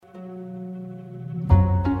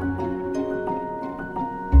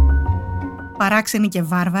Παράξενοι και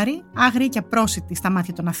βάρβαροι, άγριοι και απρόσιτοι στα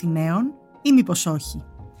μάτια των Αθηναίων, ή μήπως όχι?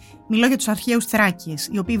 Μιλώ για τους αρχαίους Θράκες,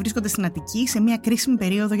 οι οποίοι βρίσκονται στην Αττική σε μια κρίσιμη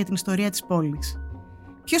περίοδο για την ιστορία της πόλης.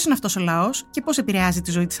 Ποιος είναι αυτός ο λαός και πώς επηρεάζει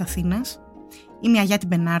τη ζωή της Αθήνας? Είμαι η Αγιάτη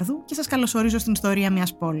Μπενάρδου και σας καλωσορίζω στην ιστορία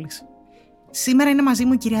μιας πόλης. Σήμερα είναι μαζί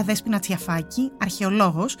μου η κυρία Δέσποινα Τσιαφάκη,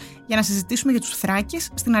 αρχαιολόγος, για να συζητήσουμε για τους Θράκες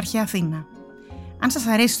στην αρχαία Αθήνα. Αν σας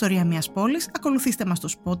αρέσει η ιστορία μιας πόλης, ακολουθήστε μας στο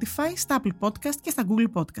Spotify, στα Apple Podcast και στα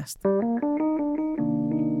Google Podcast.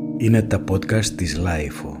 Είναι τα podcast της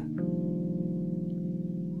Λάιφο.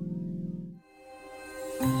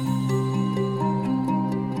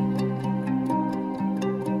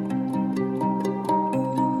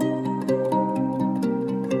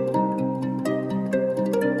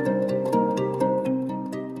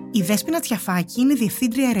 Η Δέσποινα Τσιαφάκη είναι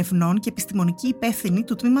Διευθύντρια Ερευνών και Επιστημονική Υπεύθυνη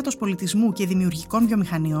του Τμήματος Πολιτισμού και Δημιουργικών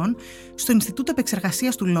Βιομηχανιών στο Ινστιτούτο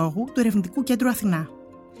Επεξεργασίας του Λόγου του Ερευνητικού Κέντρου Αθηνά.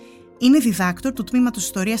 Είναι διδάκτορ του Τμήματος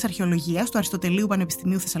Ιστορίας-Αρχαιολογίας του Αριστοτελείου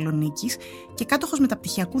Πανεπιστημίου Θεσσαλονίκης και κάτοχος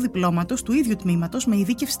μεταπτυχιακού διπλώματος του ίδιου τμήματος με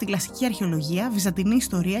ειδίκευση στην Κλασική Αρχαιολογία, Βυζαντινή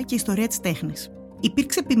Ιστορία και Ιστορία της Τέχνης.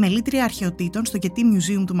 Υπήρξε επιμελήτρια αρχαιοτήτων στο Getty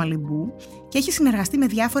Museum του Μαλιμπού και έχει συνεργαστεί με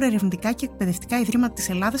διάφορα ερευνητικά και εκπαιδευτικά ιδρύματα της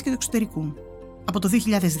Ελλάδας και του εξωτερικού. Από το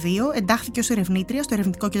 2002 εντάχθηκε ως ερευνήτρια στο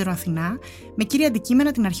Ερευνητικό Κέντρο Αθηνά, με κύρια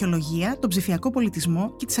αντικείμενα την αρχαιολογία, τον ψηφιακό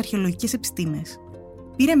πολιτισμό και τις αρχαιολογικές επιστήμες.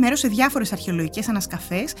 Πήρε μέρος σε διάφορες αρχαιολογικές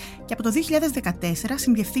ανασκαφές και από το 2014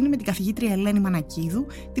 συνδιευθύνει με την καθηγήτρια Ελένη Μανακίδου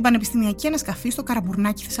την πανεπιστημιακή ανασκαφή στο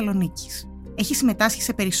Καραμπουρνάκι Θεσσαλονίκης. Έχει συμμετάσχει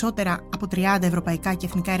σε περισσότερα από 30 ευρωπαϊκά και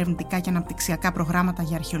εθνικά ερευνητικά και αναπτυξιακά προγράμματα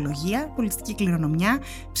για αρχαιολογία, πολιτιστική κληρονομιά,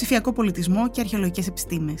 ψηφιακό πολιτισμό και αρχαιολογικές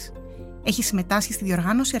επιστήμες. Έχει συμμετάσχει στη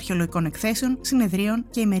διοργάνωση αρχαιολογικών εκθέσεων, συνεδρίων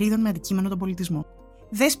και ημερίδων με αντικείμενο τον πολιτισμό.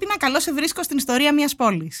 Δέσποινα, καλώς σε βρίσκω στην ιστορία μιας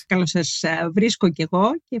πόλης. Καλώς σας βρίσκω κι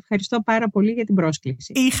εγώ και ευχαριστώ πάρα πολύ για την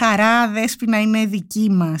πρόσκληση. Η χαρά, Δέσποινα, είναι δική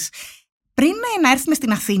μας. Πριν να έρθουμε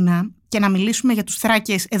στην Αθήνα και να μιλήσουμε για τους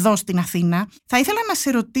Θράκες εδώ στην Αθήνα, θα ήθελα να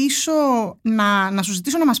σε ρωτήσω, να σου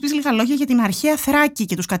ζητήσω να μας πεις λίγα λόγια για την αρχαία Θράκη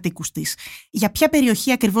και τους κατοίκους της. Για ποια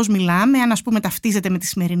περιοχή ακριβώς μιλάμε, αν ας πούμε ταυτίζεται με τη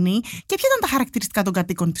σημερινή, και ποια ήταν τα χαρακτηριστικά των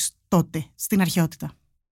κατοίκων της τότε, στην αρχαιότητα?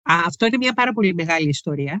 Αυτό είναι μια πάρα πολύ μεγάλη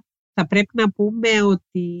ιστορία. Θα πρέπει να πούμε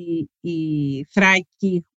ότι η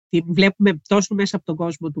Θράκη την βλέπουμε τόσο μέσα από τον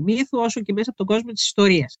κόσμο του μύθου, όσο και μέσα από τον κόσμο της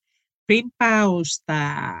ιστορίας. Πριν πάω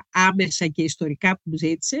στα άμεσα και ιστορικά που μου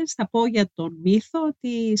ζήτησες, θα πω για τον μύθο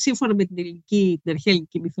ότι σύμφωνα με την αρχαία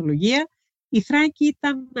ελληνική μυθολογία, η Θράκη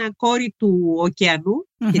ήταν κόρη του ωκεανού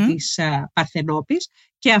και της Παρθενόπης,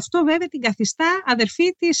 και αυτό βέβαια την καθιστά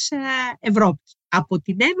αδερφή της Ευρώπης. Από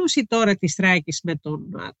την ένωση τώρα της Θράκης με τον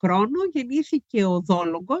Κρόνο γεννήθηκε ο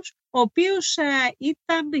Δόλογος, ο οποίος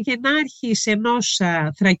ήταν γενάρχης ενός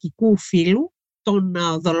θρακικού φύλου των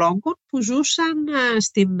Δολόγκων που ζούσαν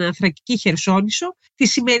στην Θρακική Χερσόνησο, τη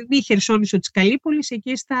σημερινή Χερσόνησο της Καλύπολης,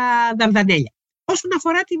 εκεί στα Δαρδανέλια. Όσον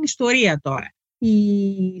αφορά την ιστορία τώρα,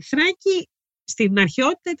 η Θράκη στην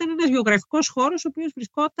αρχαιότητα ήταν ένας γεωγραφικός χώρος ο οποίος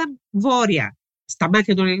βρισκόταν βόρεια. Στα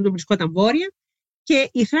μάτια των Ελλήνων βρισκόταν βόρεια και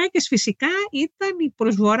οι Θράκες φυσικά ήταν οι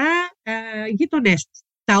προσβορρά γείτονές τους.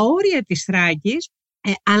 Τα όρια της Θράκης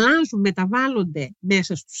αλλάζουν, μεταβάλλονται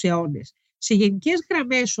μέσα στους αιώνες. Σε γενικές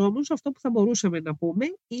γραμμές όμως αυτό που θα μπορούσαμε να πούμε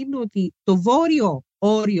είναι ότι το βόρειο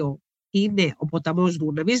όριο είναι ο ποταμός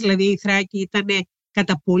Δούναβης, δηλαδή η Θράκη ήταν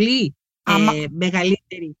κατά πολύ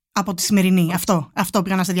μεγαλύτερη. Από τη σημερινή, αυτό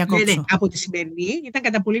πήγα να σε διακόψω. Ναι, από τη σημερινή, ήταν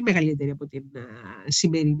κατά πολύ μεγαλύτερη από την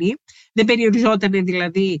σημερινή. Δεν περιοριζόταν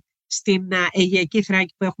δηλαδή στην Αιγαιακή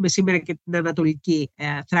Θράκη που έχουμε σήμερα και την Ανατολική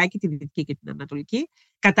Θράκη, τη Δυτική και την Ανατολική.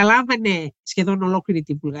 Καταλάβανε σχεδόν ολόκληρη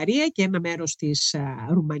τη Βουλγαρία και ένα μέρος της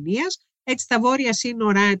Ρουμανίας. Έτσι τα βόρεια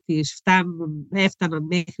σύνορά της έφταναν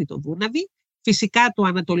μέχρι το Δούναβι. Φυσικά το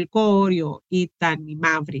ανατολικό όριο ήταν η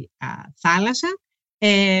Μαύρη Θάλασσα.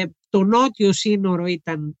 Το νότιο σύνορο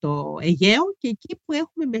ήταν το Αιγαίο και εκεί που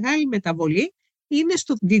έχουμε μεγάλη μεταβολή είναι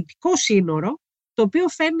στο δυτικό σύνορο, το οποίο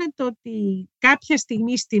φαίνεται ότι κάποια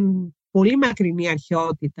στιγμή στην πολύ μακρινή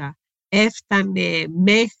αρχαιότητα έφτανε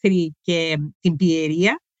μέχρι και την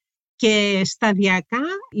Πιερία και σταδιακά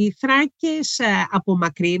οι Θράκες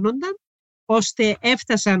απομακρύνονταν ώστε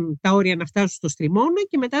έφτασαν τα όρια να φτάσουν στο Στριμώνα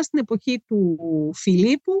και μετά στην εποχή του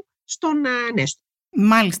Φιλίππου στον Νέστο.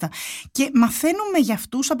 Μάλιστα. Και μαθαίνουμε για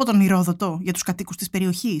αυτούς από τον Ηρόδοτο, για τους κατοίκους της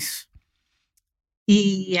περιοχής?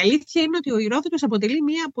 Η αλήθεια είναι ότι ο Ηρόδοτος αποτελεί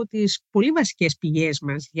μία από τις πολύ βασικές πηγές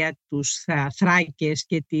μας για τους Θράκες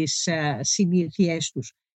και τις συνήθειές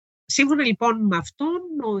τους. Σύμφωνα λοιπόν με αυτόν,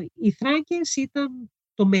 οι Θράκες ήταν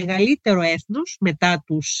το μεγαλύτερο έθνος μετά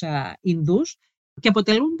τους Ινδούς και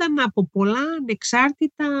αποτελούνταν από πολλά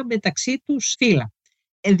ανεξάρτητα μεταξύ τους φύλλα.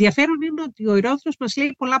 Ενδιαφέρον είναι ότι ο Ηρόδοτος μας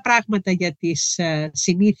λέει πολλά πράγματα για τις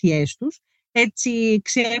συνήθειές τους Έτσι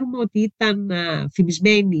ξέρουμε ότι ήταν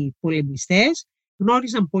φημισμένοι πολεμιστές,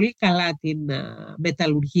 γνώριζαν πολύ καλά την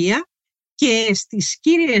μεταλλουργία και στις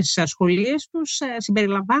κύριες ασχολίες τους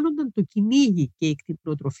συμπεριλαμβάνονταν το κυνήγι και η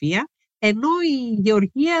κτηνοτροφία, ενώ η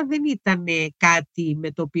γεωργία δεν ήταν κάτι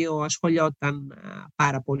με το οποίο ασχολιόταν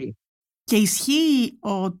πάρα πολύ. Και ισχύει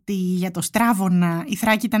ότι για το Στράβωνα η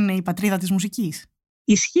Θράκη ήταν η πατρίδα της μουσικής?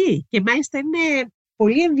 Ισχύει, και μάλιστα είναι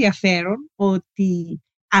πολύ ενδιαφέρον ότι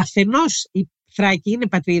αφενός η Θράκη είναι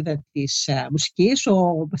πατρίδα της μουσικής.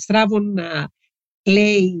 Ο Στράβων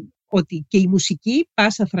λέει ότι και η μουσική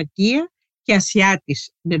πάσα Θρακία και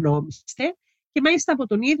Ασιάτης μενόμιστε, και μάλιστα από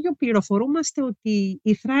τον ίδιο πληροφορούμαστε ότι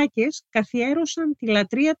οι Θράκες καθιέρωσαν τη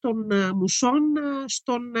λατρεία των μουσών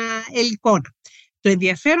στον Ελικόνα. Το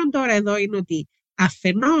ενδιαφέρον τώρα εδώ είναι ότι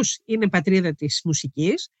αφενός είναι πατρίδα της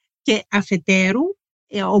μουσικής και αφετέρου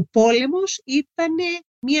ο πόλεμος ήταν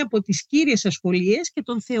μία από τις κύριες ασχολίες και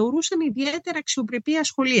τον θεωρούσαν ιδιαίτερα αξιοπρεπή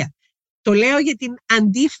ασχολία. Το λέω για την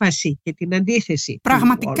αντίφαση και την αντίθεση.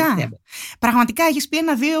 Πραγματικά έχεις πει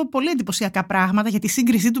ένα-δύο πολύ εντυπωσιακά πράγματα για τη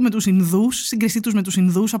σύγκρισή του με τους Ινδούς, σύγκρισή τους με τους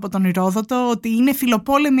Ινδούς από τον Ηρόδοτο, ότι είναι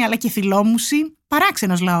φιλοπόλεμοι αλλά και φιλόμουσοι,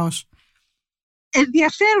 παράξενος λαός.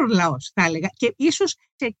 Ενδιαφέρον λαός θα έλεγα, και ίσως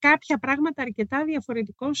σε κάποια πράγματα αρκετά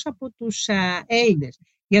διαφορετικός από τους Έλληνες.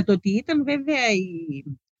 Για το ότι ήταν βέβαια η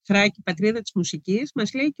Θράκη πατρίδα της μουσικής,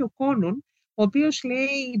 μας λέει και ο Κόνον, ο οποίος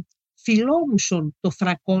λέει φιλόμουσον το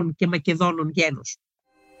Θρακών και Μακεδόνων γένος.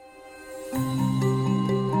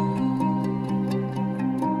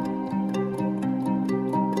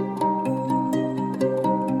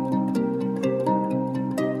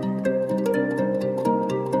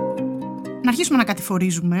 Να αρχίσουμε να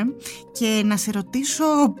κατηφορίζουμε και να σε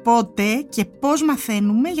ρωτήσω πότε και πώς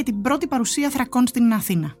μαθαίνουμε για την πρώτη παρουσία Θρακών στην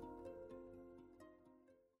Αθήνα.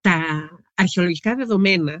 Τα αρχαιολογικά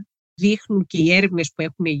δεδομένα δείχνουν, και οι έρευνες που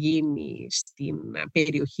έχουν γίνει στην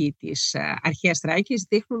περιοχή της αρχαίας Θράκης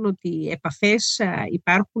δείχνουν ότι οι επαφές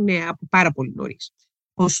υπάρχουν από πάρα πολύ νωρίς.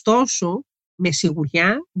 Ωστόσο, με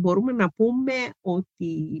σιγουριά μπορούμε να πούμε ότι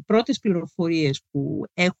οι πρώτες πληροφορίες που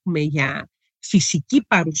έχουμε για φυσική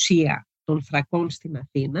παρουσία των Θρακών στην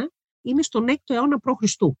Αθήνα είναι στον 6ο αιώνα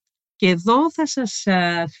π.Χ. Και εδώ θα σας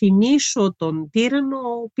θυμίσω τον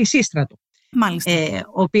τύραννο Πισίστρατο,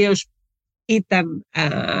 ο οποίος ήταν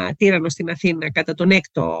τύραννος στην Αθήνα κατά τον 6ο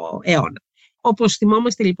αιώνα. Όπως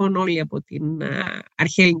θυμόμαστε λοιπόν όλοι από την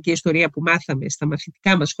αρχαία ελληνική ιστορία που μάθαμε στα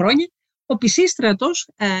μαθητικά μας χρόνια, ο Πισίστρατος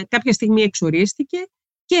κάποια στιγμή εξορίστηκε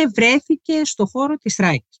και βρέθηκε στο χώρο της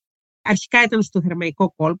Θράκης. Αρχικά ήταν στο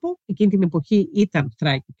Θερμαϊκό κόλπο, εκείνη την εποχή ήταν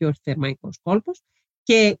Θράκη και όχι Θερμαϊκός κόλπος,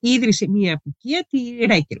 και ίδρυσε μία αποικία, τη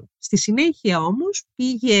Ρέκελο. Στη συνέχεια όμως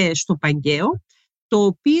πήγε στο Παγκαίο, το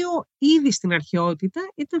οποίο ήδη στην αρχαιότητα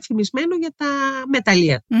ήταν φημισμένο για τα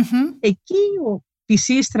μεταλλεία. Εκεί ο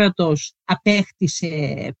Πισίστρατος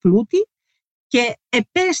απέκτησε πλούτη και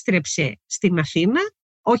επέστρεψε στην Αθήνα,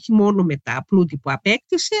 όχι μόνο με τα πλούτη που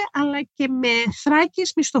απέκτησε, αλλά και με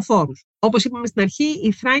Θράκες μισθοφόρους. Όπως είπαμε στην αρχή,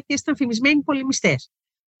 οι Θράκες ήταν φημισμένοι πολεμιστές.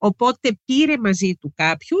 Οπότε πήρε μαζί του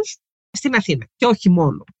κάποιους στην Αθήνα και όχι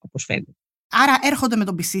μόνο, όπως φαίνεται. Άρα έρχονται με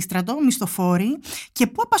τον Πισίστρατο, μισθοφόροι. Και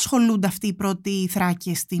πού απασχολούνται αυτοί οι πρώτοι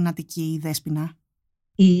Θράκες στην Αττική, Δέσποινα?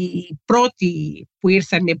 Οι πρώτοι που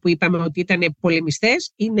ήρθαν, που είπαμε ότι ήταν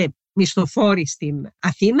πολεμιστές, είναι μισθοφόροι στην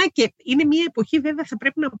Αθήνα, και είναι μια εποχή, βέβαια θα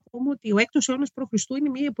πρέπει να πούμε ότι ο 6ος αιώνας π.Χ. είναι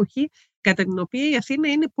μια εποχή κατά την οποία η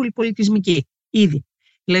Αθήνα είναι πολυπολιτισμική ήδη.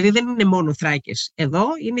 Δηλαδή δεν είναι μόνο Θράκες εδώ,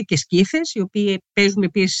 είναι και Σκύθες, οι οποίοι παίζουν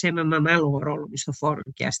επίσης έναν ανάλογο ρόλο μισθοφόρων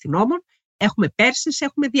και αστυνόμων. Έχουμε Πέρσες,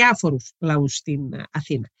 έχουμε διάφορους λαούς στην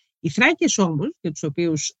Αθήνα. Οι Θράκες όμως, για τους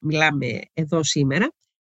οποίους μιλάμε εδώ σήμερα,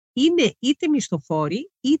 είναι είτε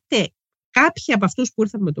μισθοφόροι, είτε κάποιοι από αυτούς που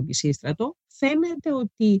ήρθαν με τον Πισίστρατο, φαίνεται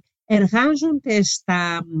ότι εργάζονται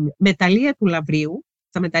στα μεταλλεία του Λαβρίου,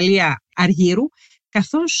 στα μεταλλεία Αργύρου,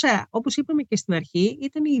 καθώς, όπως είπαμε και στην αρχή,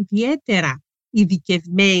 ήταν ιδιαίτερα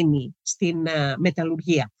ειδικευμένοι στην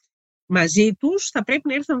μεταλλουργία. Μαζί τους θα πρέπει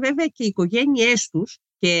να έρθουν βέβαια και οι οικογένειές τους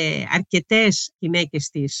και αρκετές γυναίκες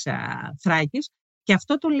της Θράκης, και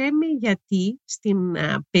αυτό το λέμε γιατί στην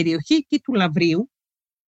περιοχή εκεί του Λαβρίου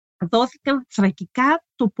δόθηκαν θρακικά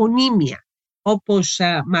τοπονύμια, όπως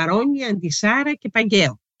Μαρόνια, Αντισάρα και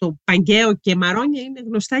Παγκαίο. Το Παγκαίο και Μαρόνια είναι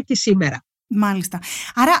γνωστά και σήμερα. Μάλιστα.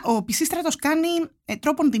 Άρα ο Πισίστρατος κάνει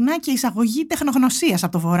τρόπον δεινά και εισαγωγή τεχνογνωσίας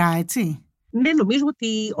από το βορρά, έτσι? Ναι, νομίζω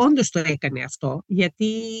ότι όντως το έκανε αυτό, γιατί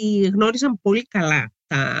γνώριζαν πολύ καλά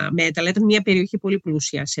τα μέταλλα. Ήταν μια περιοχή πολύ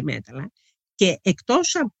πλούσια σε μέταλλα. Και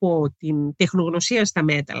εκτός από την τεχνογνωσία στα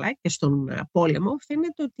μέταλλα και στον πόλεμο,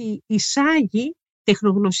 φαίνεται ότι εισάγει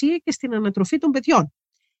τεχνογνωσία και στην ανατροφή των παιδιών.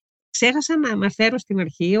 Ξέχασα να αναφέρω στην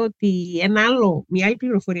αρχή ότι μια άλλη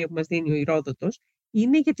πληροφορία που μας δίνει ο Ηρόδοτος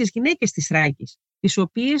είναι για τις γυναίκες της Θράκης, τις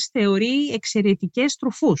οποίες θεωρεί εξαιρετικές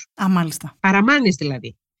τροφούς. Μάλιστα. Παραμάνες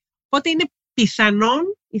δηλαδή. Οπότε είναι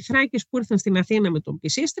πιθανόν οι Θράκες που ήρθαν στην Αθήνα με τον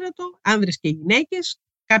Πισίστρατο, άνδρες και γυναίκες,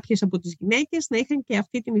 κάποιες από τις γυναίκες να είχαν και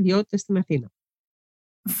αυτή την ιδιότητα στην Αθήνα.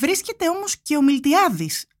 Βρίσκεται όμως και ο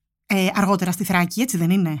Μιλτιάδης αργότερα στη Θράκη, έτσι δεν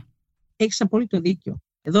είναι? Έχεις απόλυτο δίκιο.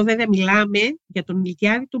 Εδώ βέβαια μιλάμε για τον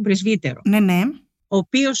Μιλτιάδη τον Πρεσβύτερο. Ναι. Ο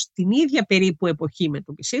οποίος την ίδια περίπου εποχή με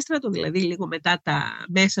τον Πισίστρατο, δηλαδή λίγο μετά τα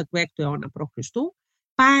μέσα του 6ου αιώνα π.Χ.,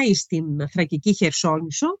 πάει στην Θρακική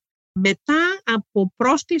Χερσόνησο μετά από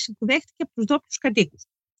πρόσκληση που δέχτηκε από τους ντόπιους κατοίκους.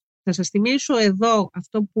 Θα σας θυμίσω εδώ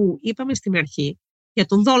αυτό που είπαμε στην αρχή για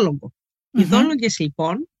τον δόλογο. Οι δόλογες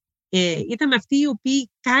λοιπόν ήταν αυτοί οι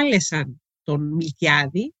οποίοι κάλεσαν τον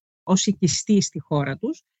Μιλτιάδη ως οικιστή στη χώρα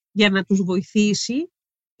τους για να τους βοηθήσει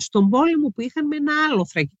στον πόλεμο που είχαν με ένα άλλο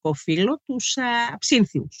θρακικό φύλο, τους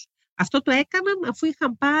Ψήνθιους. Αυτό το έκαναν αφού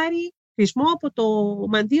είχαν πάρει χρησμό από το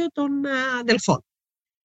μαντίο των αδελφών.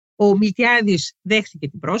 Ο Μιλτιάδης δέχτηκε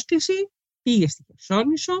την πρόσκληση, πήγε στη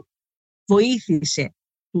Χερσόνησο, βοήθησε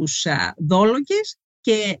τους δόλογες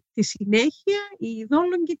και στη συνέχεια οι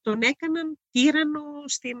δόλογοι τον έκαναν τύραννο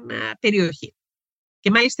στην περιοχή.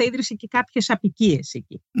 Και μάλιστα ίδρυσε και κάποιες αποικίες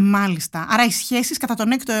εκεί. Μάλιστα. Άρα οι σχέσεις κατά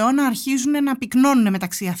τον 6ο αιώνα αρχίζουν να πυκνώνουν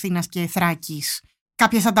μεταξύ Αθήνας και Θράκης.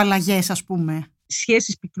 Κάποιες ανταλλαγές, ας πούμε.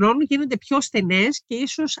 Σχέσεις πυκνώνουν, γίνονται πιο στενές και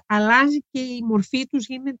ίσως αλλάζει και η μορφή τους,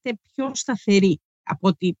 γίνεται πιο σταθερή από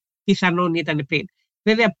ό,τι πιθανόν ήταν πριν.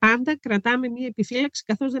 Βέβαια πάντα κρατάμε μία επιφύλαξη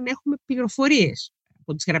καθώς δεν έχουμε πληροφορίες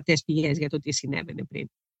από τις γραπτές πηγές για το τι συνέβαινε πριν.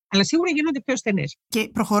 Αλλά σίγουρα γίνονται πιο στενές. Και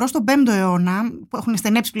προχωρώ στον 5ο αιώνα, που έχουν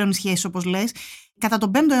στενέψει πλέον οι σχέσεις, όπως λες. Κατά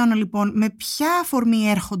τον 5ο αιώνα, λοιπόν, με ποια αφορμή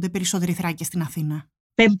έρχονται περισσότεροι Θράκες στην Αθήνα?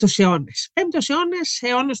 5ος αιώνας. 5ος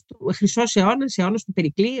αιώνας, χρυσός αιώνας του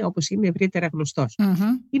Περικλή, όπως είναι ευρύτερα γνωστός.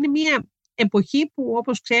 Είναι μια εποχή που,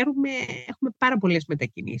 όπως ξέρουμε, έχουμε πάρα πολλές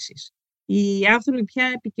μετακινήσεις. Οι άνθρωποι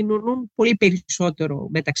πια επικοινωνούν πολύ περισσότερο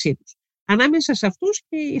μεταξύ τους. Ανάμεσα σε αυτούς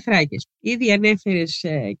και οι Θράκες. Ήδη ανέφερες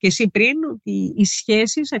και εσύ πριν ότι οι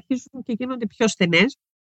σχέσεις αρχίζουν και γίνονται πιο στενές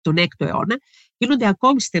τον 6ο αιώνα, γίνονται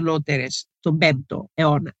ακόμη στενότερες τον 5ο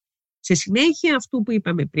αιώνα. Σε συνέχεια αυτού που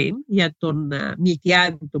είπαμε πριν για τον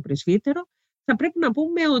Μιλτιάδη τον Πρεσβύτερο, θα πρέπει να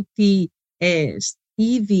πούμε ότι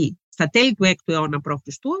ήδη στα τέλη του 6ου αιώνα π.Χ.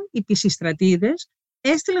 οι Πισιστρατίδες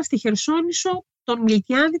έστειλαν στη Χερσόνησο τον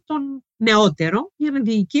Μιλτιάδη τον νεότερο για να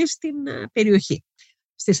διοικήσει την περιοχή.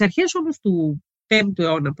 Στις αρχές όμως του 5ου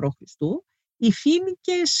αιώνα π.Χ. οι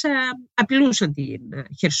Φοίνικες απειλούσαν την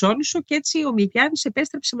Χερσόνησο και έτσι ο Μιλτιάδης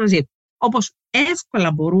επέστρεψε μαζί του. Όπως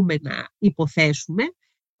εύκολα μπορούμε να υποθέσουμε,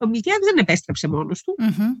 ο Μιλτιάδης δεν επέστρεψε μόνος του,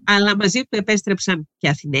 αλλά μαζί του επέστρεψαν και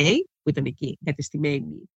Αθηναίοι, που ήταν εκεί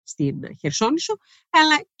εγκατεστημένοι στην Χερσόνησο,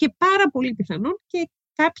 αλλά και πάρα πολύ πιθανόν και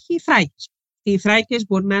κάποιοι Θράκες. Οι Θράκες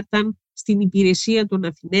μπορεί να ήταν στην υπηρεσία των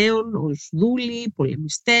Αθηναίων ως δούλοι,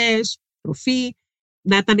 πολεμιστές, τροφοί,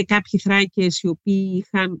 να ήταν κάποιοι Θράκες οι οποίοι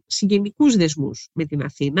είχαν συγγενικούς δεσμούς με την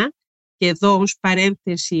Αθήνα. Και εδώ ως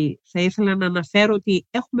παρένθεση θα ήθελα να αναφέρω ότι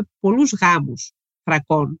έχουμε πολλούς γάμους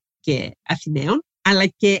Θρακών και Αθηναίων, αλλά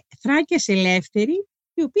και Θράκες ελεύθεροι,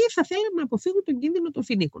 οι οποίοι θα θέλουν να αποφύγουν τον κίνδυνο των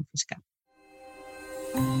Φοινίκων φυσικά.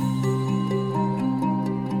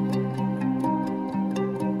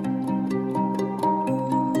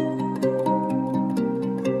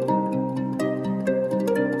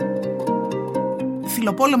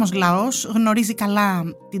 Φιλοπόλεμος λαός, γνωρίζει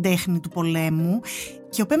καλά την τέχνη του πολέμου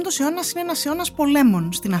και ο 5ος αιώνας είναι ένας αιώνας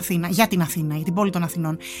πολέμων στην Αθήνα, για την Αθήνα, για την πόλη των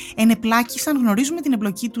Αθηνών. Ενεπλάκησαν, γνωρίζουμε την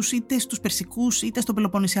εμπλοκή τους είτε στους Περσικούς είτε στον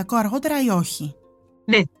Πελοποννησιακό αργότερα ή όχι?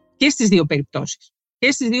 Ναι, και στις δύο περιπτώσεις.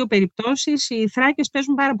 Και στις δύο περιπτώσεις οι Θράκες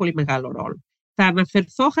παίζουν πάρα πολύ μεγάλο ρόλο. Θα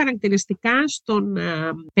αναφερθώ χαρακτηριστικά στον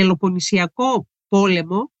Πελοποννησιακό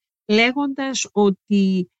πόλεμο, λέγοντας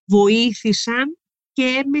ότι βοήθησαν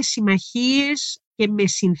και με συμμαχίες και με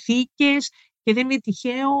συνθήκες, και δεν είναι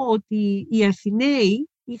τυχαίο ότι οι Αθηναίοι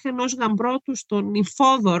είχαν ως γαμπρό τους τον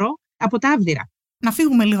Νυμφόδωρο από τα Άβδυρα. Να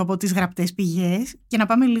φύγουμε λίγο από τις γραπτές πηγές και να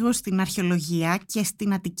πάμε λίγο στην αρχαιολογία και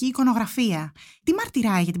στην Αττική εικονογραφία. Τι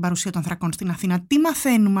μαρτυράει για την παρουσία των Θρακών στην Αθήνα? Τι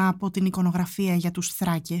μαθαίνουμε από την εικονογραφία για τους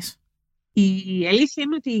Θράκες? Η αλήθεια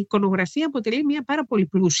είναι ότι η εικονογραφία αποτελεί μια πάρα πολύ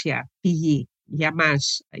πλούσια πηγή για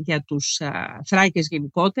μας, για τους Θράκες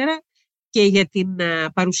γενικότερα και για την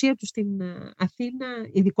παρουσία τους στην Αθήνα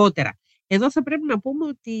ειδικότερα. Εδώ θα πρέπει να πούμε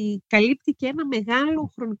ότι καλύπτει και ένα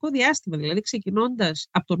μεγάλο χρονικό διάστημα, δηλαδή ξεκινώντας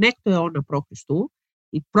από τον 6ο αιώνα π.Χ.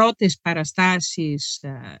 Οι πρώτες παραστάσεις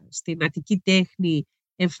στην Αττική τέχνη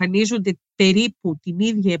εμφανίζονται περίπου την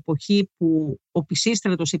ίδια εποχή που ο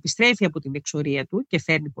Πισίστρατος επιστρέφει από την εξορία του και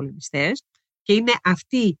φέρνει πολεμιστές, και είναι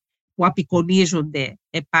αυτή που απεικονίζονται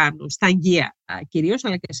επάνω στα αγγεία κυρίως,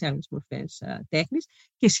 αλλά και σε άλλες μορφές τέχνης,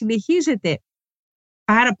 και συνεχίζεται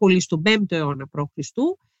πάρα πολύ στον 5ο αιώνα π.Χ.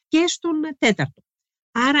 και στον 4ο.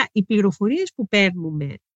 Άρα οι πληροφορίες που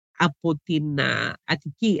παίρνουμε από την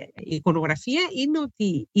Αττική εικονογραφία είναι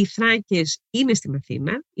ότι οι Θράκες είναι στην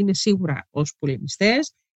Αθήνα, είναι σίγουρα ως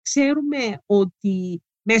πολεμιστές. Ξέρουμε ότι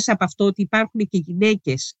μέσα από αυτό ότι υπάρχουν και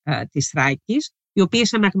γυναίκες της Θράκης, οι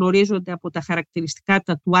οποίες αναγνωρίζονται από τα χαρακτηριστικά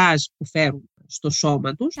τατουάζ που φέρουν στο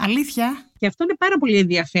σώμα τους. Αλήθεια. Και αυτό είναι πάρα πολύ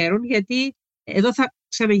ενδιαφέρον, γιατί εδώ θα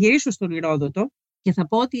ξαναγυρίσω στον Ηρόδοτο και θα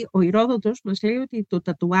πω ότι ο Ηρόδοτος μας λέει ότι το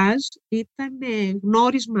τατουάζ ήταν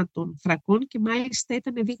γνώρισμα των Θρακών και μάλιστα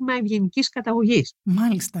ήταν δείγμα ευγενικής καταγωγής.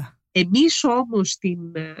 Μάλιστα. Εμείς όμως στην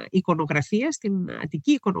εικονογραφία, στην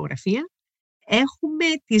Αττική εικονογραφία, έχουμε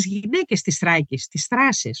τις γυναίκες της Θράκης, τις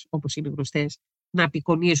Θράσες όπως είναι γνωστές, να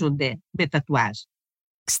απεικονίζονται με τατουάζ.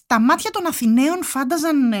 Στα μάτια των Αθηναίων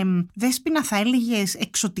φάνταζαν, Δέσποινα, θα έλεγες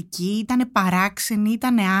εξωτικοί, ήτανε παράξενοι,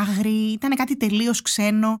 ήτανε άγριοι, ήτανε κάτι τελείως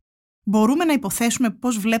ξένο. Μπορούμε να υποθέσουμε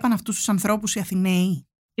πώς βλέπαν αυτούς τους ανθρώπους οι Αθηναίοι?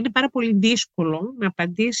 Είναι πάρα πολύ δύσκολο να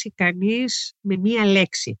απαντήσει κανείς με μία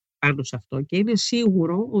λέξη πάνω σε αυτό, και είναι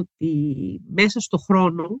σίγουρο ότι μέσα στο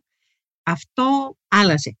χρόνο αυτό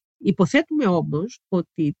άλλαζε. Υποθέτουμε όμως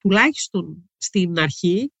ότι τουλάχιστον στην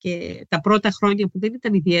αρχή και τα πρώτα χρόνια που δεν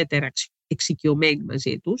ήταν ιδιαίτερα εξοικειωμένοι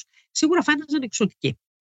μαζί τους, σίγουρα φάνταζαν εξωτικοί.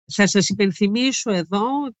 Θα σας υπενθυμίσω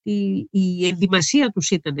εδώ ότι η ενδυμασία τους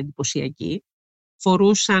ήταν εντυπωσιακή.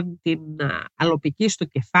 Φορούσαν την αλοπική στο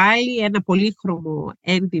κεφάλι, ένα πολύχρωμο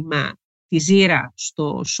ένδυμα, τη ζύρα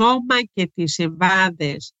στο σώμα και τις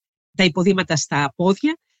εμβάδες, τα υποδήματα στα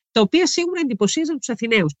πόδια, τα οποία σίγουρα εντυπωσίαζαν τους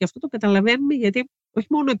Αθηναίους. Και αυτό το καταλαβαίνουμε γιατί όχι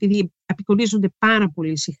μόνο επειδή απεικονίζονται πάρα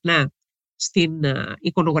πολύ συχνά στην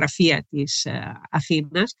εικονογραφία της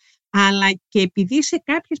Αθήνας, αλλά και επειδή σε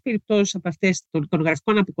κάποιες περιπτώσεις από αυτές των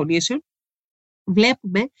εικονογραφικών απεικονίσεων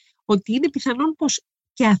βλέπουμε ότι είναι πιθανόν πως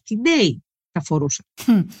και Αθηναίοι τα φορούσαν.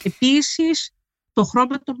 Επίσης, το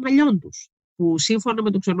χρώμα των μαλλιών τους, που σύμφωνα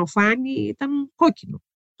με τον Ξενοφάνη ήταν κόκκινο.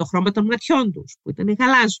 Το χρώμα των ματιών τους, που ήταν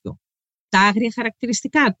γαλάζιο. Τα άγρια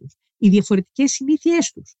χαρακτηριστικά τους. Οι διαφορετικές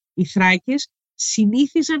συνήθειές τους. Οι Θράκες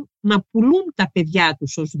συνήθιζαν να πουλούν τα παιδιά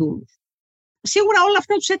τους ως δούλους. Σίγουρα όλα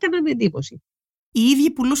αυτά τους έκαναν εντύπωση. Οι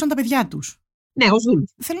ίδιοι πουλούσαν τα παιδιά τους. Ναι, ως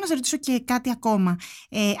δούλους. Θέλω να σε ρωτήσω και κάτι ακόμα.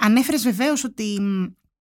 Ανέφερες βεβαίως ότι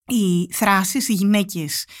οι Θράσεις, οι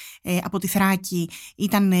γυναίκες από τη Θράκη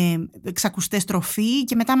ήταν εξακουστές τροφή,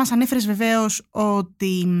 και μετά μας ανέφερες βεβαίως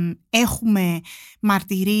ότι έχουμε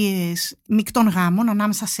μαρτυρίες μεικτών γάμων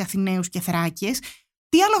ανάμεσα σε Αθηναίους και Θράκες.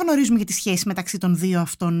 Τι άλλο γνωρίζουμε για τη σχέση μεταξύ των δύο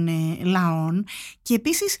αυτών λαών? Και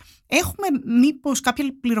επίσης έχουμε μήπως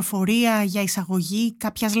κάποια πληροφορία για εισαγωγή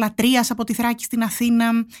κάποιας λατρείας από τη Θράκη στην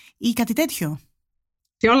Αθήνα ή κάτι τέτοιο?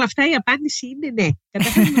 Σε όλα αυτά η απάντηση είναι ναι.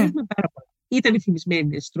 Καταρχάς γνωρίζουμε πάρα πολλά. Ήταν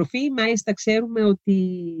εθιμισμένη στροφή, μάλιστα ξέρουμε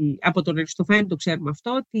ότι, από τον Αριστοφάνη το ξέρουμε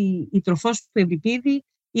αυτό, ότι η τροφός του Ευρυπίδη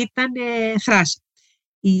ήταν Θράση.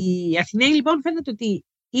 Οι Αθηναίοι λοιπόν φαίνεται ότι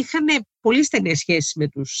είχαν πολύ στενές σχέσεις με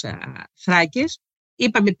τους Θράκες.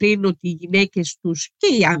 Είπαμε πριν ότι οι γυναίκες τους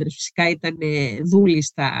και οι άνδρες φυσικά ήταν δούλοι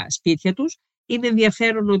στα σπίτια τους. Είναι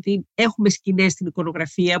ενδιαφέρον ότι έχουμε σκηνές στην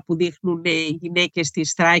εικονογραφία που δείχνουν γυναίκες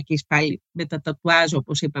της Θράκης, πάλι με τα τατουάζ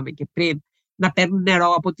όπως είπαμε και πριν, να παίρνουν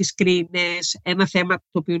νερό από τις κρίνες, ένα θέμα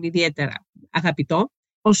το οποίο είναι ιδιαίτερα αγαπητό.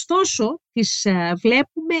 Ωστόσο, τις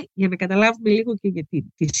βλέπουμε, για να καταλάβουμε λίγο και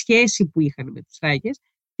γιατί τη σχέση που είχαν με τους Θράκες,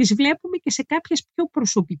 τις βλέπουμε και σε κάποιες πιο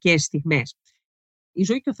προσωπικές στιγμές. Η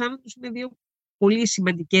ζωή και ο θάνατος είναι δύο πολύ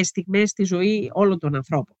σημαντικές στιγμές στη ζωή όλων των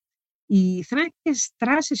ανθρώπων. Οι Θράκες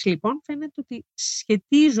Θράσεις λοιπόν φαίνεται ότι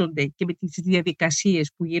σχετίζονται και με τις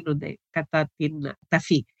διαδικασίες που γίνονται κατά την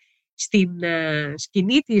ταφή. Στην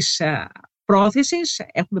σκηνή της πρόθεσης,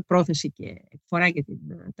 έχουμε πρόθεση και εκφορά για την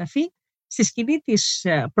ταφή, στη σκηνή της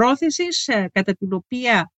πρόθεσης, κατά την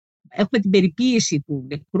οποία έχουμε την περιποίηση του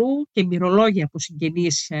νεκρού και μυρολόγια από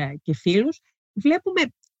συγγενείς και φίλους, βλέπουμε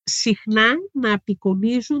συχνά να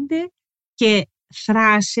απεικονίζονται και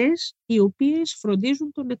θράσεις οι οποίες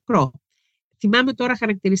φροντίζουν τον νεκρό. Θυμάμαι τώρα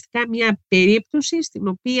χαρακτηριστικά μια περίπτωση στην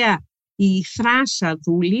οποία η θράσα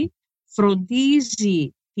δούλη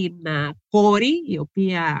φροντίζει την κόρη η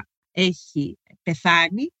οποία έχει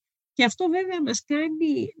πεθάνει, και αυτό βέβαια μας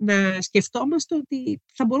κάνει να σκεφτόμαστε ότι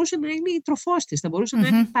θα μπορούσε να είναι η τροφός της, θα μπορούσε να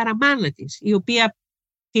είναι η παραμάνα της, η οποία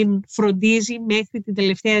την φροντίζει μέχρι την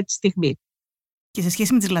τελευταία της στιγμή. Και σε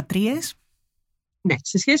σχέση με τις λατρείες? Ναι,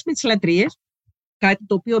 σε σχέση με τις λατρείες, κάτι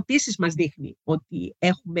το οποίο επίσης μας δείχνει ότι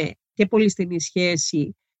έχουμε και πολύ στενή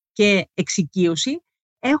σχέση και εξοικείωση,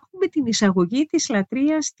 έχουμε την εισαγωγή της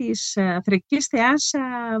λατρείας της θρακικής θεάς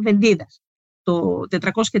Βενδίδας. το 430-429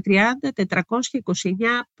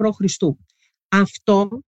 π.Χ. Αυτό,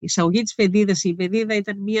 η εισαγωγή της Βενδίδας, η Βενδίδα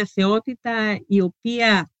ήταν μια θεότητα η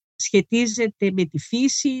οποία σχετίζεται με τη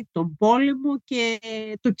φύση, τον πόλεμο και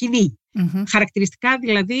το κυνήγι. Χαρακτηριστικά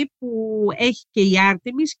δηλαδή που έχει και η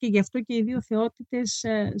Άρτεμις και γι' αυτό και οι δύο θεότητες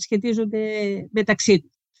σχετίζονται μεταξύ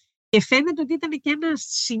τους. Και φαίνεται ότι ήταν και ένα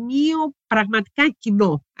σημείο πραγματικά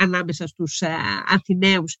κοινό ανάμεσα στους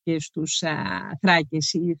Αθηναίους και στους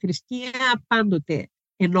Θράκες. Η θρησκεία πάντοτε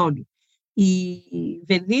ενώνει. Η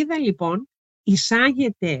Βενδίδα λοιπόν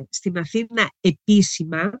εισάγεται στην Αθήνα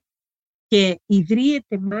επίσημα και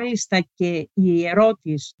ιδρύεται μάλιστα και η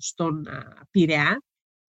ιερότης στον Πειραιά,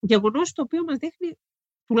 γεγονός το οποίο μας δείχνει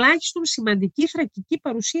τουλάχιστον σημαντική θρακική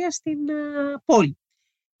παρουσία στην πόλη.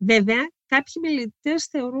 Βέβαια, κάποιοι μελετητές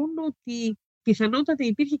θεωρούν ότι πιθανότατα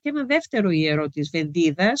υπήρχε και ένα δεύτερο ιερό της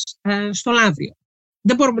Βενδίδας στο Λαύριο.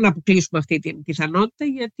 Δεν μπορούμε να αποκλείσουμε αυτή την πιθανότητα,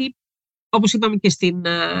 γιατί όπως είπαμε και στην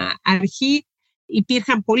αρχή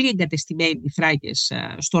υπήρχαν πολύ εγκατεστημένοι Θράκες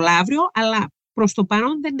στο Λαύριο, αλλά προς το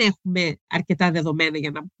παρόν δεν έχουμε αρκετά δεδομένα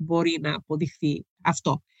για να μπορεί να αποδειχθεί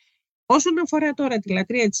αυτό. Όσον αφορά τώρα τη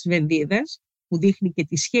λατρεία της Βενδίδας, που δείχνει και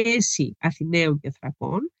τη σχέση Αθηναίων και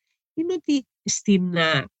Θρακών, είναι ότι στην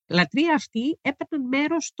λατρεία αυτή έπαιρναν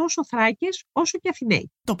μέρος τόσο Θράκες όσο και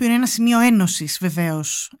Αθηναίοι. Το οποίο είναι ένα σημείο ένωσης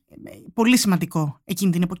βεβαίως, πολύ σημαντικό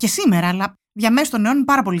εκείνη την εποχή. Και σήμερα, αλλά διαμέσου των αιώνων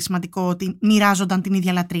πάρα πολύ σημαντικό ότι μοιράζονταν την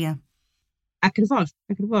ίδια λατρεία. Ακριβώς.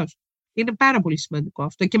 Είναι πάρα πολύ σημαντικό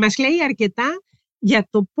αυτό και μας λέει αρκετά για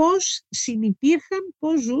το πώς συνυπήρχαν,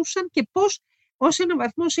 πώς ζούσαν και πώς ως έναν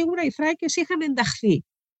βαθμό σίγουρα οι Θράκες είχαν ενταχθεί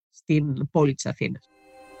στην πόλη της Αθήνας.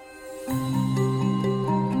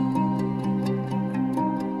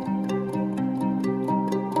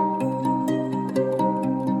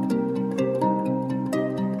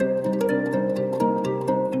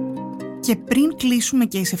 Και πριν κλείσουμε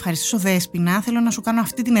και σε ευχαριστήσω Δέσποινα, θέλω να σου κάνω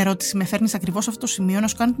αυτή την ερώτηση, με φέρνεις ακριβώς σε αυτό το σημείο, να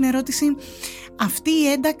σου κάνω την ερώτηση, αυτή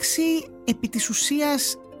η ένταξη επί της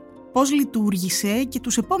ουσίας πώς λειτουργήσε και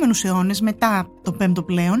τους επόμενους αιώνες μετά τον 5ο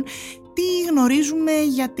πλέον, τι γνωρίζουμε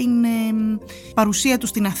για την παρουσία του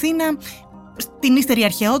στην Αθήνα, την ύστερη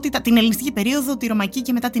αρχαιότητα, την ελληνιστική περίοδο, τη ρωμαϊκή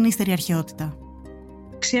και μετά την ύστερη αρχαιότητα.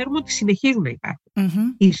 Ξέρουμε ότι συνεχίζουν να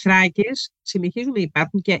υπάρχουν. Οι Θράκες συνεχίζουν να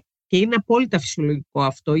υπάρχουν και είναι απόλυτα φυσιολογικό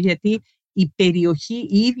αυτό, γιατί η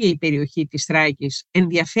ίδια η περιοχή της Θράκης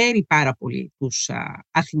ενδιαφέρει πάρα πολύ τους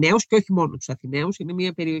Αθηναίους και όχι μόνο τους Αθηναίους. Είναι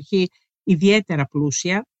μια περιοχή ιδιαίτερα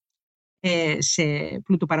πλούσια σε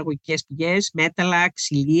πλουτοπαραγωγικές πηγές, μέταλλα,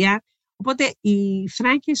 ξυλία. Οπότε οι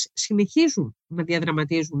Θράκες συνεχίζουν να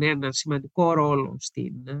διαδραματίζουν ένα σημαντικό ρόλο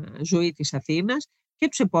στην ζωή της Αθήνας και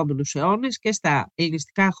τους επόμενους αιώνες και στα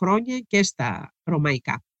ελληνιστικά χρόνια και στα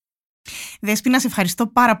ρωμαϊκά. Δέσποινα, σε ευχαριστώ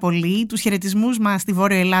πάρα πολύ. Τους χαιρετισμούς μας στη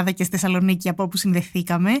Βόρεια Ελλάδα και στη Θεσσαλονίκη από όπου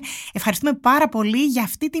συνδεθήκαμε. Ευχαριστούμε πάρα πολύ για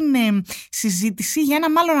αυτή την συζήτηση για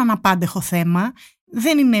ένα μάλλον αναπάντεχο θέμα.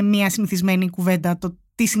 Δεν είναι μια συνηθισμένη κουβέντα το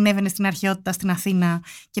τι συνέβαινε στην αρχαιότητα στην Αθήνα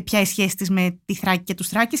και ποια η σχέση της με τη Θράκη και τους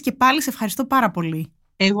Θράκες. Και πάλι σε ευχαριστώ πάρα πολύ.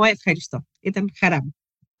 Εγώ ευχαριστώ. Ήταν χαρά μου.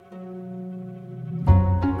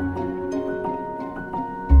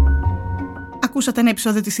 Ακούσατε ένα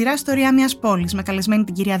επεισόδιο της σειράς «Ιστορία μιας πόλης» με καλεσμένη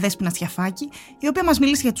την κυρία Δέσποινα Τσιαφάκη, η οποία μας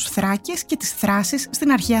μίλησε για τους Θράκες και τις θράσεις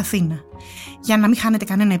στην αρχαία Αθήνα. Για να μην χάνετε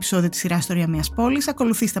κανένα επεισόδιο της σειράς «Ιστορία μιας πόλης»,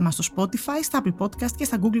 ακολουθήστε μας στο Spotify, στα Apple Podcast και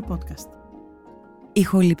στα Google Podcast.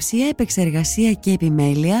 Ηχοληψία, επεξεργασία και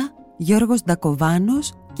επιμέλεια, Γιώργος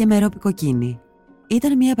Ντακοβάνος και Μερόπη Κοκκίνη.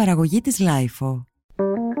 Ήταν μια παραγωγή της LIFO.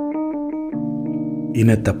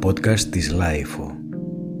 Είναι τα podcast της LIFO.